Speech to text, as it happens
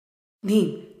धीम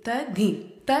त धीम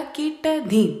त कीट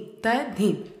धीम त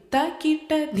धीम त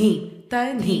कीट धीम त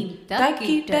धीम त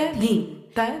कीट धीम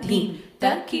त धीम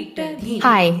त कीट धीम.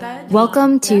 Hi,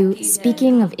 welcome to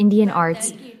Speaking of Indian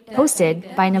Arts,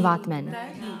 hosted by Navatman.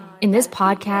 In this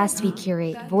podcast, we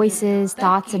curate voices,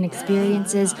 thoughts, and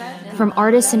experiences from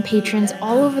artists and patrons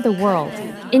all over the world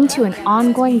into an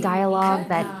ongoing dialogue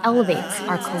that elevates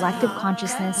our collective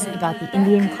consciousness about the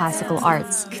Indian classical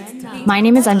arts. My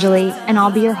name is Anjali, and I'll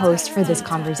be your host for this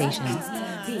conversation.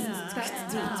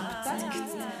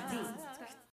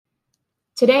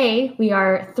 Today, we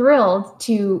are thrilled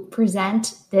to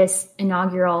present this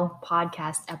inaugural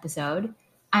podcast episode.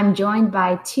 I'm joined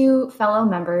by two fellow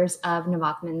members of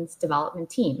Navatman's development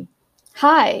team.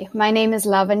 Hi, my name is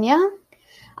Lavanya.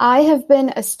 I have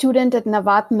been a student at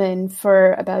Navatman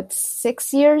for about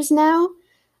 6 years now.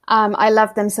 I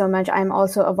love them so much. I'm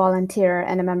also a volunteer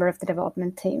and a member of the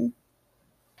development team.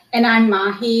 And I'm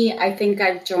Mahi. I think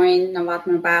I've joined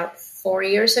Navatman about 4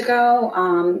 years ago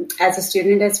as a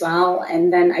student as well.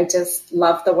 And then I just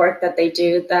love the work that they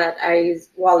do, that I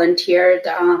volunteered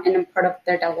and I'm part of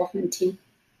their development team.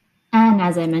 And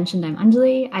as I mentioned, I'm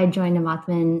Anjali. I joined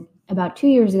Navatman about 2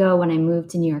 years ago when I moved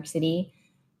to New York City.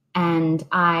 And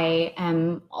I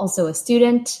am also a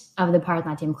student of the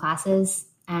Bharatanatyam classes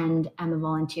and I'm a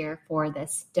volunteer for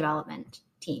this development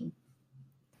team.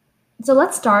 So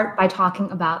let's start by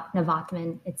talking about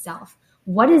Navatman itself.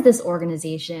 What is this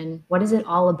organization? What is it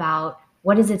all about?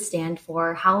 What does it stand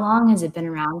for? How long has it been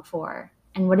around for?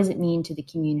 And what does it mean to the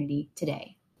community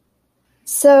today?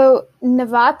 So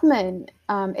Navatman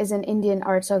is an Indian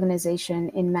arts organization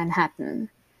in Manhattan.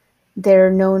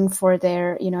 They're known for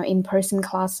their, in-person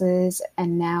classes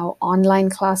and now online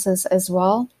classes as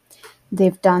well.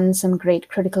 They've done some great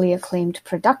critically acclaimed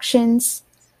productions.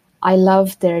 I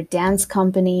love their dance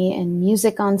company and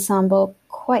music ensemble,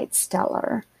 quite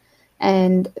stellar.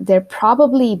 And their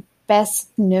probably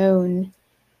best known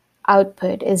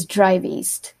output is Drive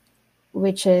East,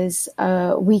 which is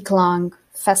a week-long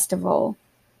festival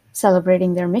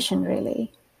celebrating their mission,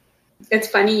 really. It's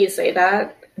funny you say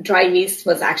that. Drive East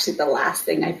was actually the last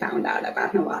thing I found out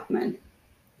about Navatman.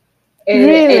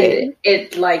 Really?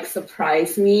 It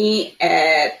surprised me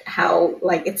at how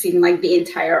it seemed like the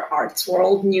entire arts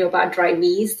world knew about Drive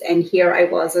East, and here I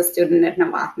was a student at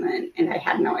Navatman and I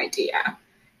had no idea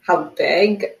how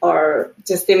big or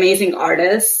just the amazing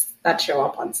artists that show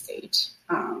up on stage.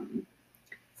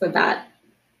 So that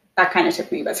kind of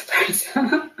took me by surprise.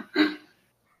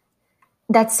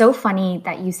 That's so funny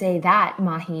that you say that,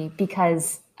 Mahi,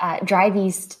 because Drive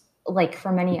East, like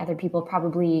for many other people,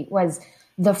 probably was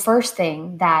the first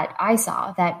thing that I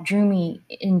saw that drew me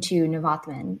into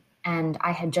Navatman. And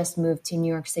I had just moved to New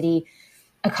York City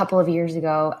a couple of years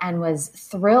ago and was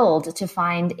thrilled to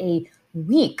find a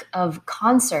week of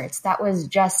concerts that was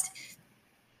just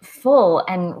full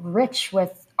and rich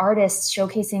with artists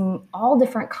showcasing all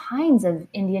different kinds of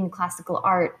Indian classical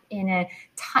art in a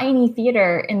tiny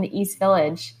theater in the East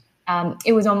Village.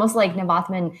 It was almost like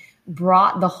Navatman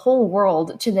brought the whole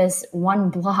world to this one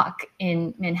block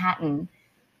in Manhattan.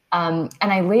 And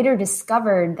I later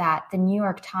discovered that the New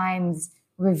York Times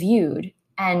reviewed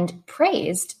and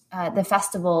praised the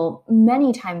festival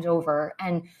many times over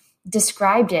and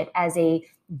described it as a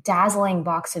dazzling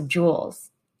box of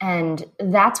jewels. And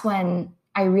that's when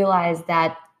I realized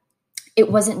that it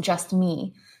wasn't just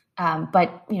me,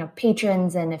 but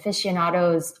patrons and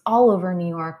aficionados all over New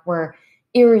York were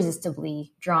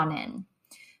irresistibly drawn in.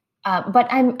 But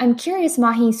I'm curious,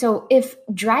 Mahi, so if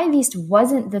Drive East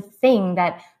wasn't the thing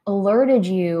that alerted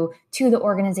you to the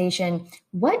organization,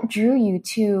 what drew you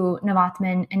to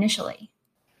Navatman initially?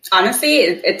 Honestly,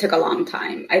 it took a long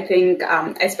time. I think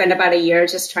I spent about a year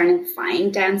just trying to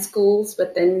find dance schools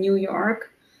within New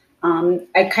York.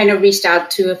 I kind of reached out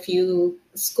to a few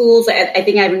schools. I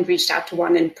think I even reached out to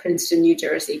one in Princeton, New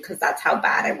Jersey, because that's how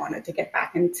bad I wanted to get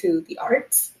back into the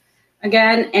arts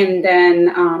again. And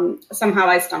then somehow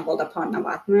I stumbled upon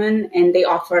Navatman and they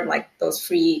offered those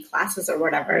free classes or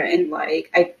whatever. And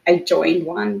I joined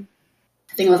one.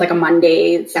 I think it was a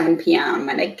Monday, 7 p.m.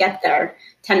 And I get there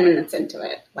 10 minutes into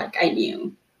it. I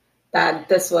knew that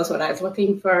this was what I was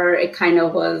looking for. It kind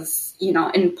of was,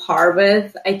 in par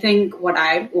with, I think, what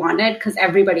I wanted, because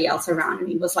everybody else around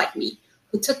me was like me,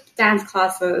 who took dance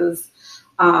classes,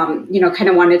 kind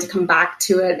of wanted to come back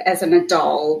to it as an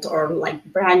adult or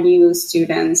brand new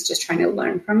students just trying to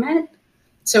learn from it.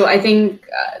 So I think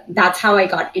that's how I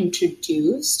got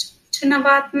introduced to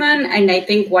Navatman. And I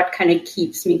think what kind of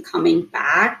keeps me coming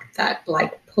back, that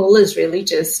pull is really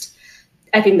just,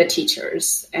 I think, the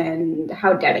teachers and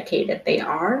how dedicated they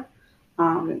are.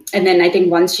 And then I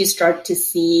think once you start to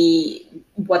see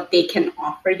what they can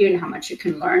offer you and how much you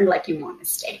can learn, like you want to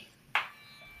stay.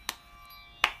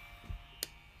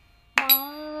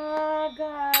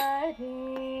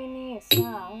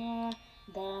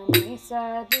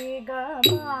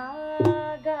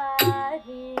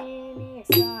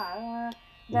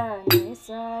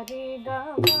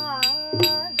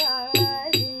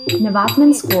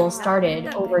 Navathman School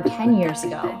started over 10 years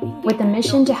ago with a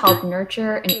mission to help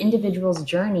nurture an individual's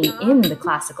journey in the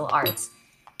classical arts.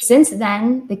 Since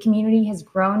then, the community has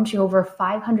grown to over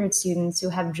 500 students who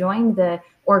have joined the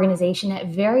organization at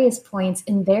various points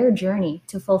in their journey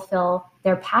to fulfill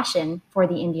their passion for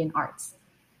the Indian arts.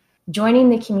 Joining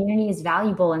the community is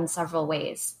valuable in several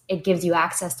ways. It gives you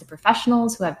access to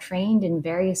professionals who have trained in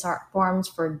various art forms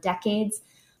for decades,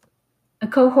 a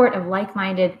cohort of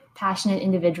like-minded, passionate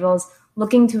individuals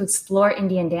looking to explore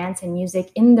Indian dance and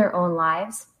music in their own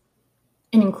lives,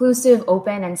 an inclusive,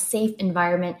 open, and safe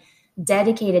environment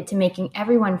dedicated to making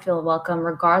everyone feel welcome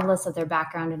regardless of their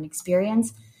background and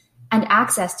experience, and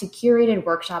access to curated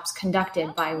workshops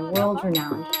conducted by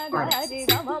world-renowned artists.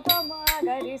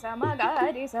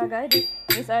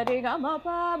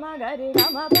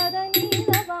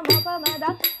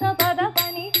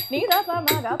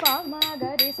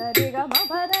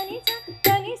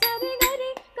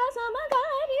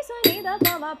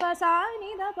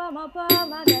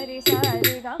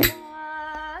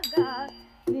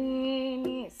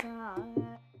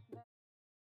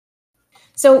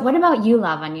 So what about you,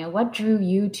 Lavanya? What drew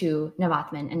you to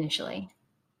Navathman initially?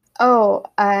 So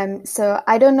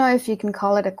I don't know if you can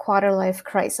call it a quarter life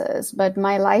crisis, but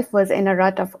my life was in a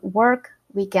rut of work,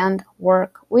 weekend,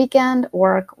 work, weekend,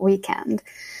 work, weekend.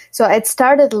 So I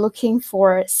started looking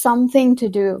for something to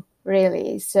do,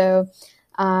 really. So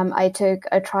I took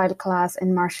a trial class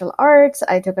in martial arts.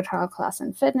 I took a trial class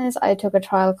in fitness. I took a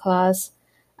trial class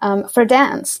for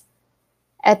dance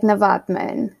at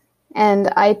Navathman.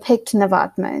 And I picked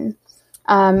Navathman.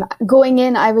 Going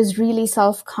in, I was really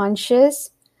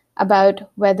self-conscious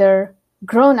about whether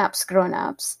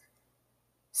grown-ups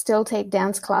still take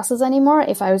dance classes anymore,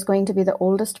 if I was going to be the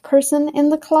oldest person in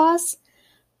the class.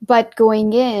 But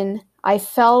going in, I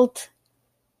felt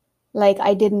like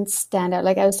I didn't stand out,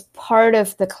 like I was part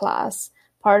of the class,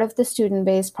 part of the student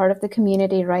base, part of the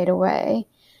community right away.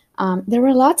 There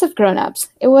were lots of grown-ups.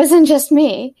 It wasn't just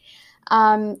me.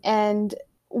 And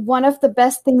one of the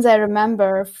best things I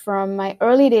remember from my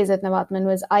early days at Navathman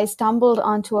was I stumbled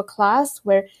onto a class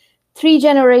where 3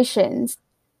 generations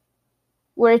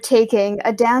were taking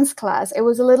a dance class. It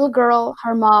was a little girl,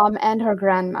 her mom, and her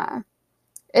grandma.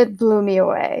 It blew me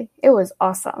away. It was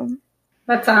awesome.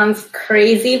 That sounds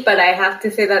crazy, but I have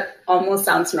to say that almost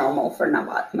sounds normal for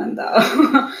Navathman,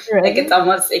 though. Really? Like it's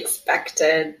almost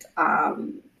expected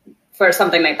for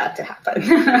something like that to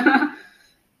happen.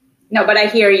 No, but I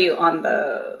hear you on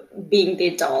the being the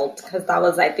adult, because that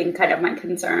was, I think, kind of my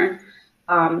concern.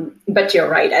 But you're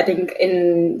right. I think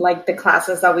in like the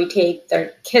classes that we take, there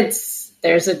are kids,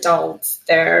 there's adults,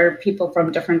 there are people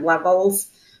from different levels.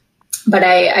 But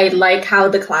I like how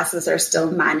the classes are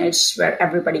still managed where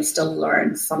everybody still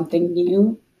learns something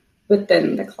new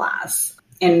within the class.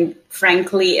 And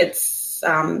frankly, it's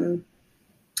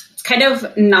kind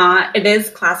of not, it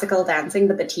is classical dancing,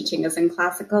 but the teaching isn't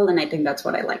classical. And I think that's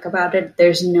what I like about it.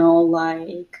 There's no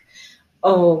like,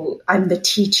 oh, I'm the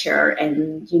teacher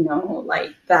and, you know, like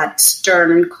that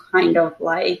stern kind of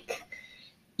like,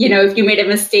 you know, if you made a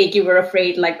mistake, you were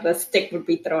afraid like the stick would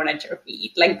be thrown at your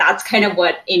feet. Like that's kind of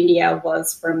what India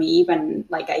was for me when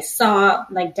like I saw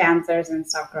like dancers and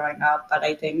stuff growing up. But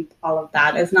I think all of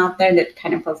that is not there. And it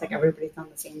kind of feels like everybody's on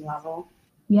the same level.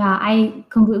 Yeah, I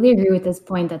completely agree with this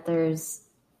point that it's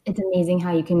amazing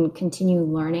how you can continue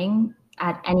learning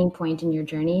at any point in your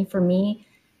journey. For me,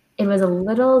 it was a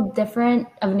little different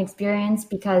of an experience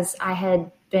because I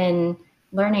had been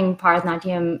learning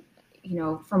Bharatanatyam, you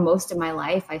know, for most of my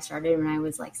life. I started when I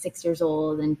was like 6 years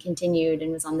old and continued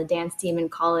and was on the dance team in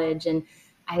college. And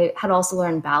I had also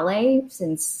learned ballet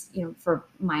since, you know, for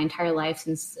my entire life,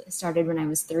 since I started when I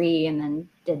was 3 and then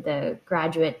did the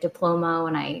graduate diploma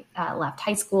when I left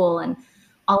high school and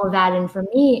all of that. And for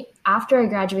me, after I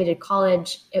graduated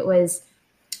college, it was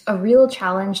a real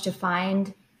challenge to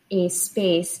find a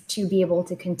space to be able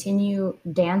to continue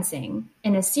dancing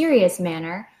in a serious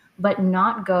manner, but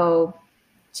not go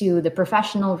to the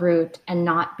professional route and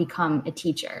not become a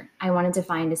teacher. I wanted to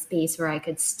find a space where I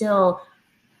could still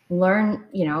learn,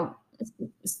 you know,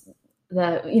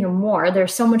 more.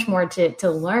 There's so much more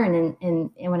to learn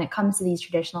in when it comes to these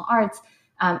traditional arts,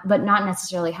 but not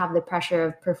necessarily have the pressure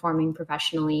of performing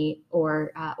professionally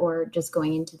or just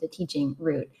going into the teaching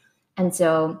route. And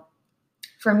so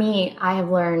For me, I have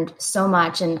learned so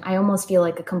much, and I almost feel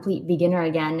like a complete beginner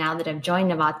again now that I've joined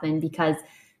Navatman, because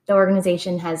the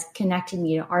organization has connected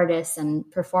me to artists and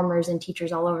performers and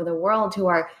teachers all over the world who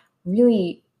are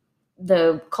really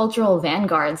the cultural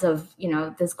vanguards of,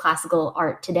 this classical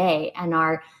art today, and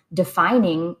are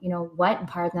defining, what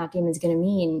Bharatanatyam is going to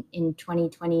mean in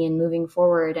 2020 and moving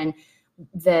forward, and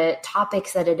the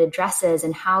topics that it addresses,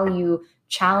 and how you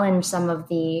challenge some of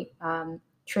the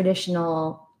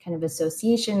traditional kind of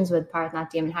associations with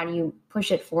Bharatanatyam, and how do you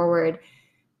push it forward.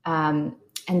 And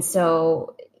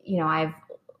so, I've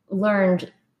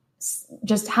learned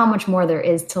just how much more there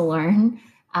is to learn,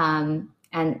 and,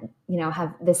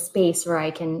 have this space where I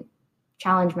can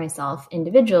challenge myself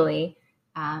individually,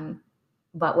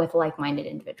 but with like-minded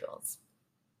individuals.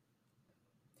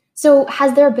 So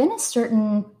has there been a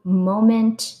certain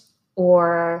moment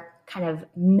or kind of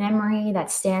memory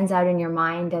that stands out in your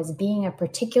mind as being a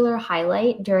particular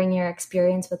highlight during your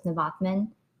experience with Navatman?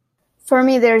 For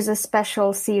me, there's a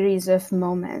special series of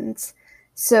moments.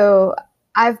 So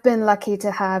I've been lucky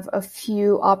to have a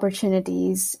few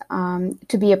opportunities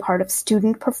to be a part of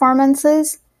student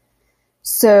performances.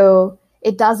 So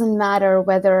it doesn't matter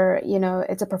whether,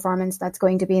 it's a performance that's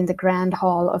going to be in the Grand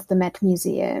Hall of the Met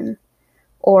Museum,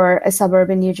 or a suburb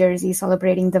in New Jersey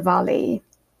celebrating Diwali,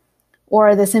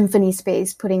 or the symphony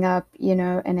space putting up,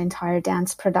 an entire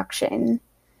dance production.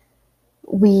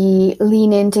 We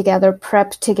lean in together,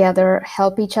 prep together,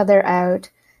 help each other out.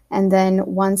 And then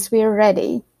once we're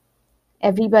ready,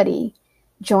 everybody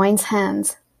joins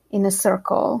hands in a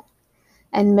circle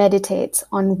and meditates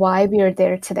on why we're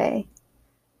there today,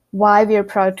 why we're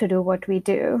proud to do what we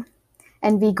do.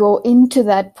 And we go into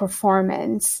that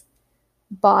performance,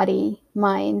 body,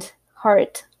 mind,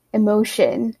 heart,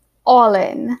 emotion, all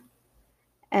in.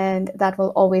 And that will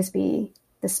always be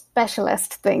the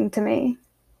specialist thing to me.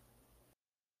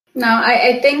 No,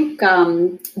 I think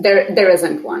there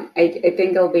isn't one. I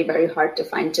think it'll be very hard to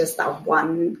find just that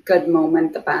one good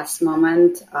moment, the best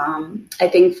moment. I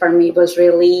think for me it was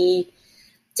really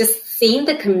just seeing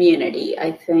the community,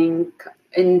 I think,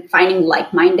 and finding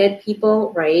like-minded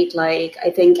people, right? Like,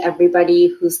 I think everybody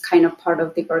who's kind of part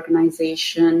of the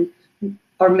organization,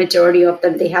 or majority of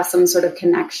them, they have some sort of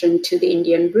connection to the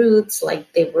Indian roots,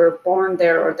 like they were born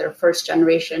there or their first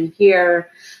generation here,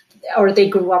 or they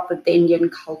grew up with the Indian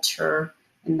culture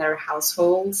in their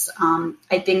households.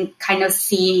 I think kind of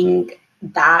seeing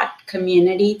that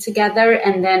community together.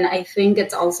 And then I think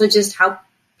it's also just how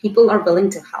people are willing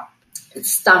to help.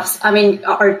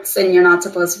 Arts, and you're not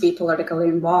supposed to be politically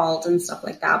involved and stuff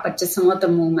like that, but just some of the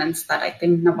movements that I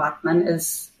think Navatman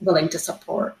is willing to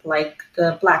support, like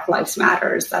the Black Lives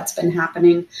Matters that's been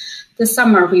happening this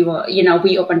summer. We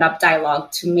opened up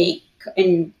dialogue to make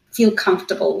and feel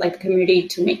comfortable, like the community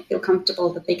to feel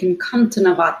comfortable that they can come to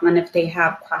Navatman if they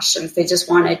have questions. They just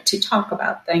wanted to talk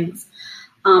about things.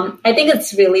 I think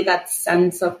it's really that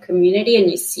sense of community, and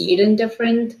you see it in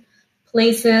different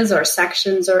places or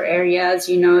sections or areas,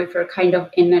 if you're kind of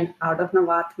in and out of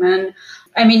Navatman.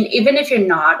 Even if you're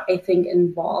not, I think,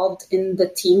 involved in the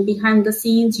team behind the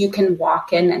scenes, you can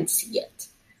walk in and see it,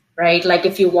 right? Like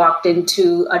if you walked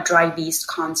into a Drive East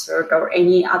concert or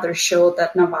any other show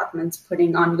that Navatman's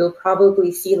putting on, you'll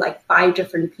probably see like 5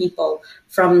 different people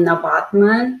from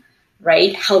Navatman,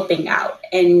 right, helping out.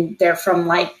 And they're from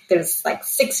there's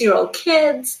 6-year-old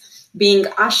kids being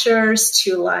ushers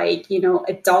to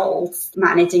adults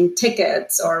managing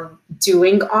tickets or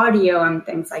doing audio and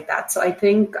things like that. So I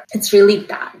think it's really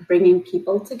that, bringing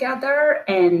people together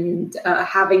and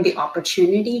having the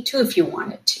opportunity to, if you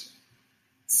wanted to.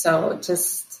 So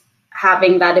just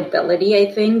having that ability,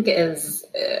 I think, is,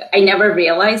 I never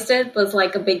realized it was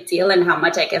like a big deal, and how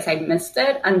much I guess I missed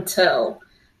it until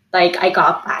I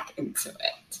got back into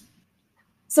it.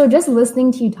 So just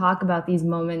listening to you talk about these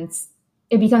moments,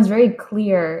 it becomes very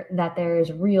clear that there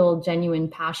is real, genuine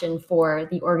passion for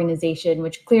the organization,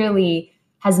 which clearly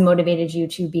has motivated you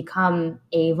to become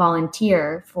a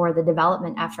volunteer for the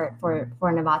development effort for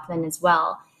Navatman as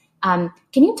well. Can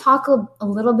you talk a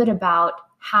little bit about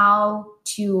how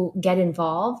to get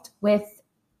involved with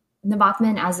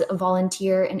Navatman as a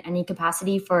volunteer in any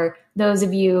capacity for those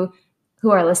of you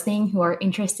who are listening, who are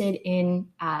interested in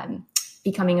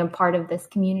becoming a part of this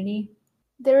community?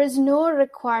 There is no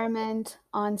requirement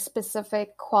on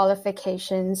specific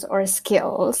qualifications or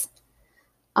skills.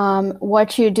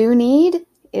 What you do need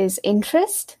is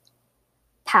interest,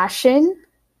 passion,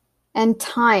 and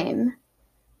time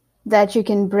that you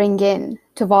can bring in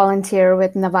to volunteer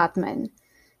with Navatman.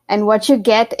 And what you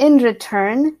get in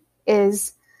return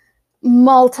is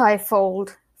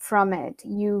multifold from it.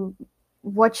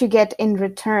 What you get in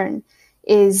return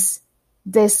is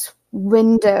this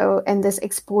window and this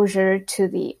exposure to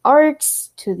the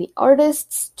arts, to the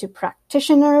artists, to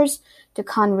practitioners, to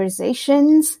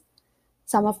conversations,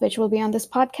 some of which will be on this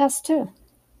podcast too.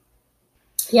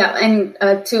 Yeah, and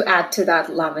to add to that,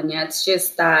 Lavanya, it's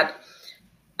just that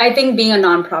I think being a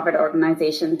nonprofit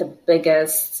organization, the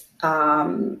biggest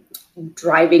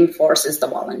driving force is the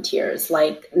volunteers.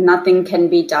 Like nothing can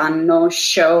be done, no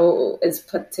show is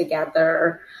put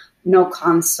together, no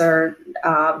concert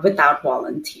without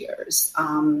volunteers.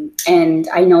 And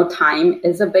I know time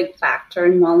is a big factor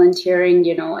in volunteering.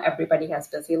 You know, everybody has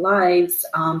busy lives.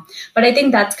 But I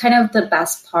think that's kind of the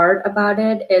best part about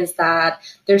it is that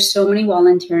there's so many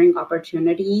volunteering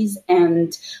opportunities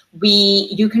and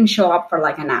you can show up for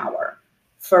like an hour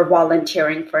for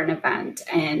volunteering for an event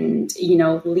and, you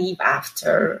know, leave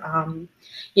after,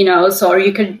 or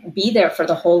you could be there for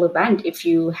the whole event if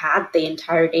you had the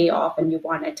entire day off and you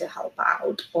wanted to help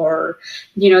out. Or,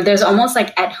 there's almost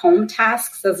like at-home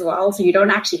tasks as well. So you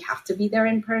don't actually have to be there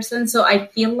in person. So I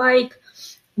feel like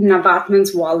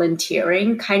Navatman's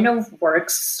volunteering kind of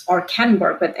works or can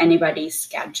work with anybody's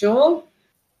schedule.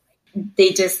 They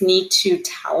just need to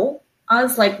tell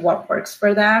us like what works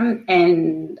for them.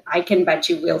 And I can bet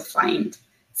you we'll find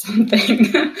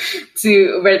something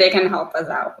where they can help us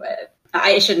out with.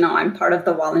 I should know I'm part of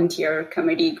the volunteer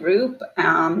committee group.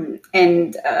 And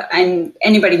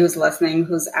anybody who's listening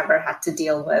who's ever had to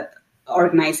deal with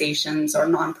organizations or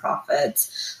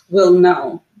nonprofits will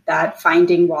know that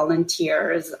finding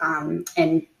volunteers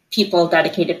and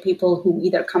dedicated people who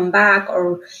either come back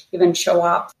or even show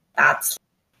up, that's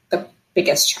the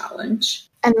biggest challenge.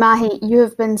 And Mahi, you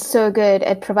have been so good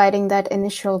at providing that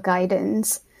initial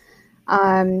guidance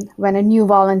when a new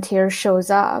volunteer shows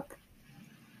up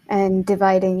and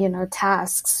dividing,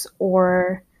 tasks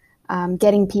or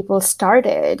getting people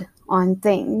started on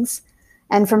things.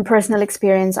 And from personal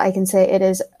experience, I can say it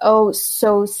is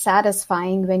so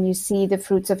satisfying when you see the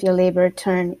fruits of your labor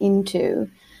turn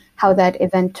into how that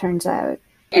event turns out.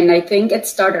 And I think it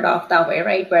started off that way,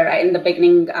 right? Where in the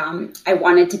beginning, I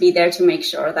wanted to be there to make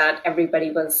sure that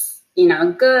everybody was,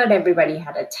 good. Everybody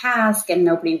had a task and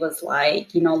nobody was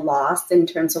lost in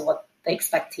terms of what the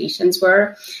expectations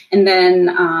were. And then,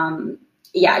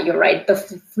 you're right. The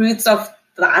fruits of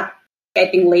that, I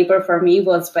think labor for me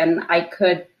was when I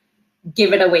could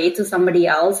give it away to somebody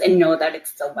else and know that it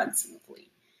still went smoothly,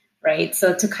 right?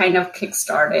 So to kind of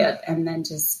kickstart it and then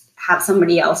just have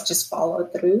somebody else just follow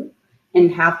through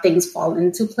and have things fall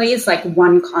into place, like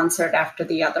one concert after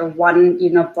the other, one,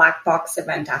 black box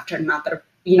event after another,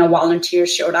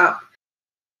 volunteers showed up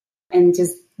and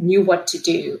just knew what to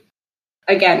do.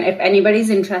 Again, if anybody's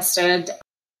interested,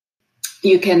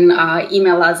 you can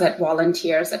email us at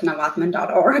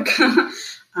volunteers@navatman.org.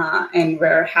 And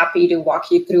we're happy to walk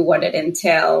you through what it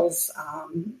entails,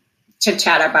 to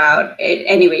chat about it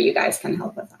any way you guys can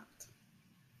help us out.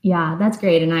 Yeah, that's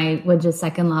great. And I would just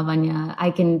second Lavanya.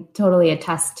 I can totally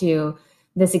attest to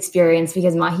this experience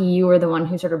because Mahi, you were the one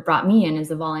who sort of brought me in as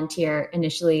a volunteer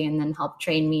initially and then helped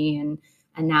train me.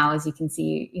 And now, as you can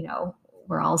see,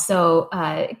 we're also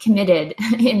committed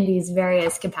in these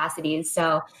various capacities.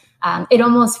 So it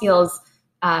almost feels,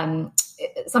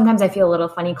 sometimes I feel a little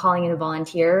funny calling it a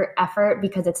volunteer effort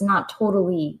because it's not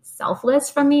totally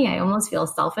selfless from me. I almost feel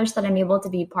selfish that I'm able to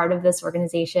be part of this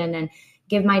organization and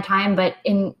give my time, but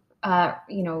in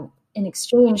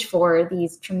exchange for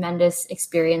these tremendous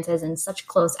experiences and such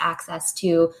close access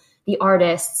to the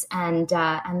artists and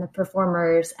the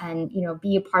performers and,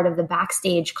 be a part of the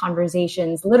backstage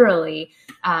conversations, literally,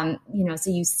 so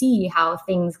you see how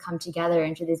things come together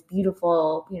into this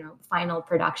beautiful, final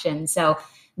production. So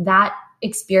that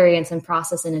experience and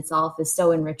process in itself is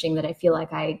so enriching that I feel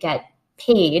like I get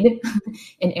paid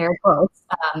in air quotes,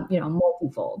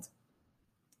 multifold.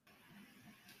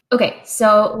 Okay,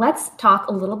 so let's talk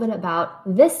a little bit about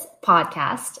this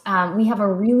podcast. We have a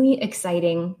really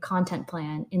exciting content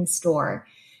plan in store.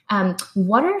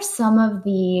 What are some of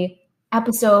the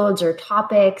episodes or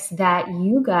topics that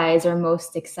you guys are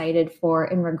most excited for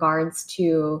in regards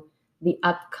to the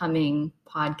upcoming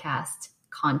podcast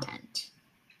content?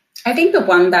 I think the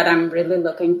one that I'm really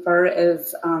looking for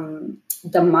is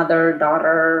the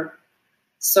mother-daughter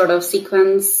sort of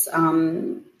sequence,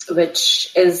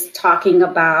 which is talking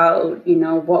about,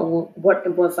 what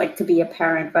it was like to be a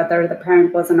parent, whether the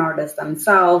parent was an artist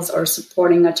themselves or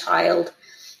supporting a child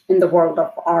in the world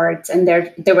of art. And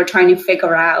they were trying to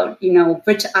figure out,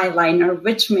 which eyeliner,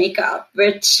 which makeup,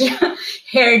 which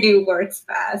hairdo works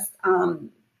best.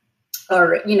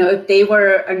 Or, if they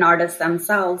were an artist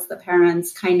themselves, the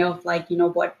parents kind of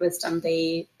what wisdom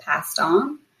they passed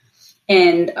on.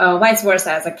 And vice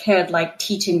versa as a kid, like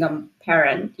teaching them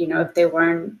parent, if they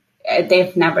weren't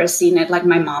they've never seen it. Like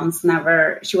my mom's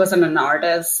she wasn't an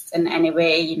artist in any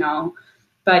way,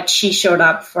 but she showed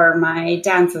up for my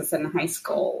dances in high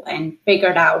school and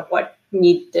figured out what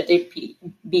needed to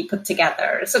be put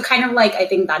together. So kind of like, I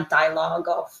think that dialogue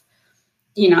of,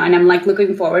 and I'm like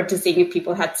looking forward to seeing if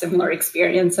people had similar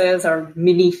experiences or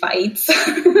mini fights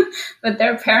with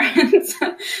their parents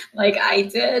like I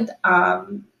did.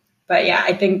 But yeah,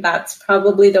 I think that's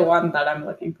probably the one that I'm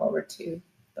looking forward to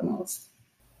the most.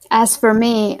 As for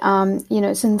me,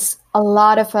 since a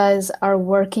lot of us are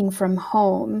working from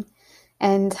home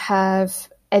and have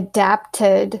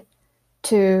adapted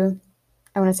to,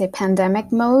 I want to say, pandemic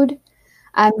mode,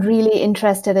 I'm really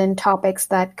interested in topics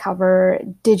that cover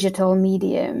digital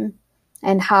medium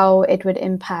and how it would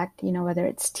impact, whether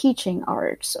it's teaching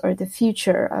arts or the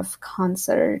future of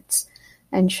concerts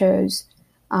and shows,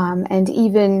 and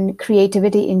even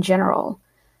creativity in general.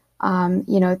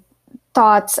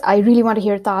 Thoughts. I really want to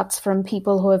hear thoughts from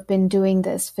people who have been doing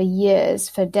this for years,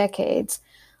 for decades,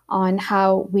 on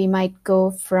how we might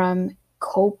go from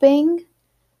coping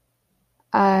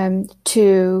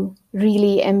to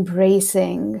really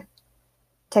embracing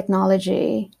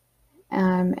technology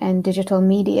and digital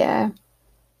media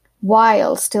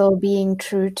while still being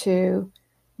true to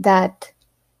that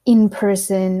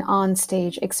in-person,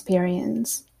 on-stage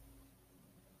experience.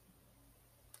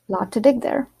 A lot to dig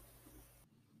there.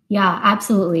 Yeah,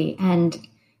 absolutely. And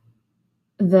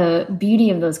the beauty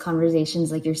of those conversations,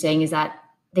 like you're saying, is that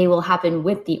they will happen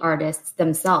with the artists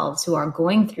themselves who are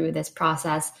going through this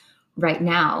process right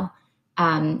now.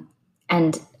 And,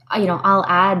 I'll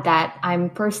add that I'm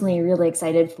personally really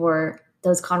excited for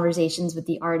those conversations with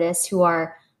the artists who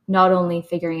are not only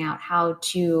figuring out how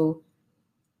to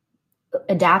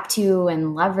adapt to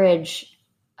and leverage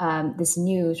this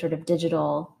new sort of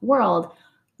digital world,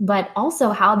 but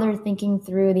also how they're thinking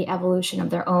through the evolution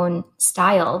of their own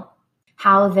style,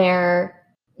 how they're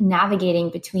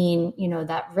navigating between,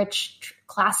 that rich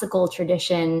classical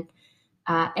tradition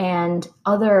and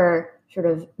other sort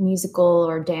of musical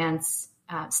or dance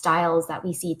styles that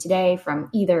we see today from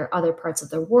either other parts of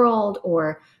the world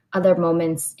or other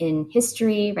moments in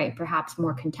history, right? Perhaps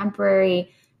more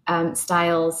contemporary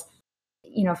styles.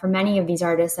 For many of these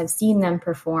artists, I've seen them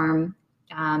perform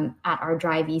at our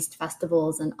Drive East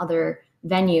festivals and other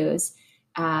venues,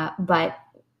 but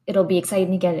it'll be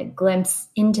exciting to get a glimpse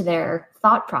into their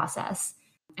thought process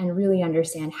and really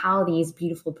understand how these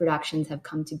beautiful productions have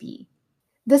come to be.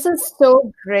 This is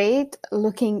so great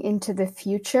looking into the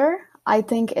future. I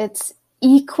think it's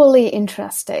equally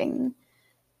interesting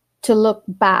to look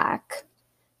back,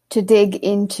 to dig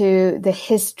into the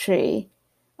history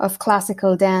of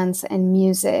classical dance and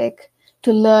music,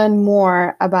 to learn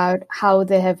more about how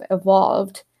they have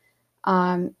evolved.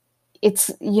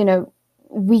 It's,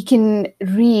 we can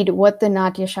read what the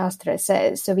Natya Shastra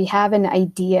says. So we have an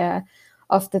idea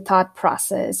of the thought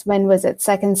process. When was it?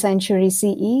 2nd century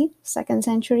CE, 2nd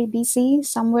century BC,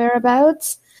 somewhere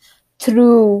abouts,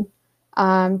 through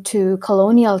to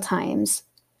colonial times.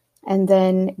 And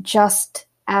then just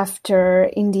after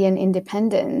Indian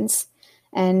independence,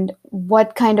 and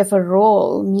what kind of a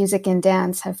role music and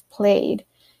dance have played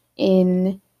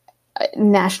in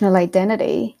national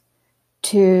identity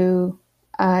to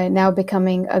now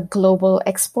becoming a global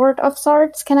export of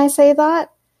sorts. Can I say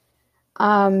that?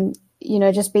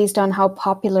 Just based on how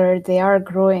popular they are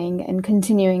growing and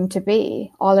continuing to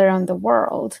be all around the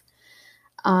world.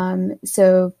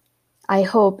 So I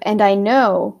hope, and I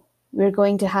know we're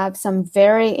going to have some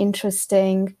very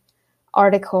interesting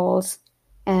articles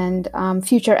and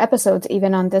future episodes,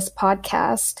 even on this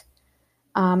podcast,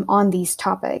 on these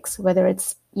topics, whether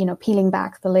it's, peeling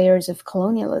back the layers of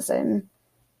colonialism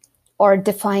or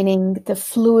defining the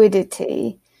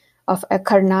fluidity of a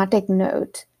Carnatic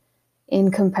note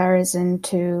in comparison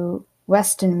to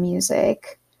Western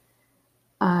music.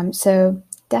 So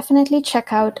definitely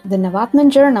check out the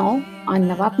Navatman Journal on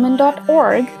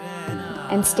navatman.org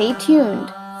and stay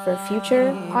tuned for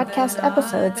future podcast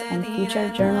episodes and future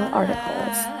journal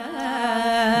articles.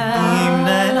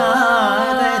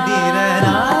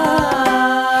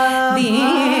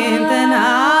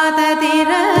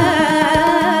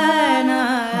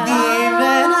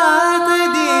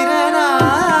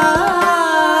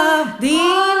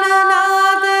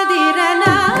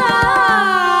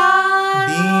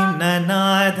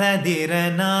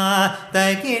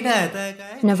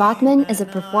 Navatman is a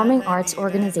performing arts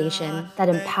organization that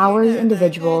empowers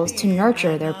individuals to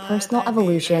nurture their personal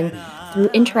evolution through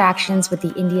interactions with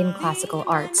the Indian classical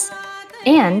arts,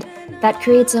 and that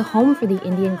creates a home for the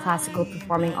Indian classical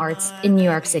performing arts in New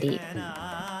York City.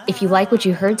 If you like what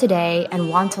you heard today and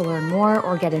want to learn more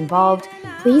or get involved,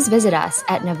 please visit us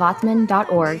at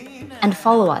navatman.org and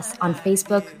follow us on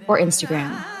Facebook or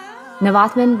Instagram.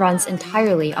 Navatman runs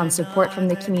entirely on support from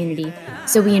the community,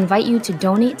 so we invite you to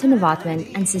donate to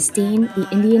Navatman and sustain the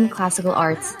Indian classical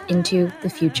arts into the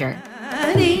future.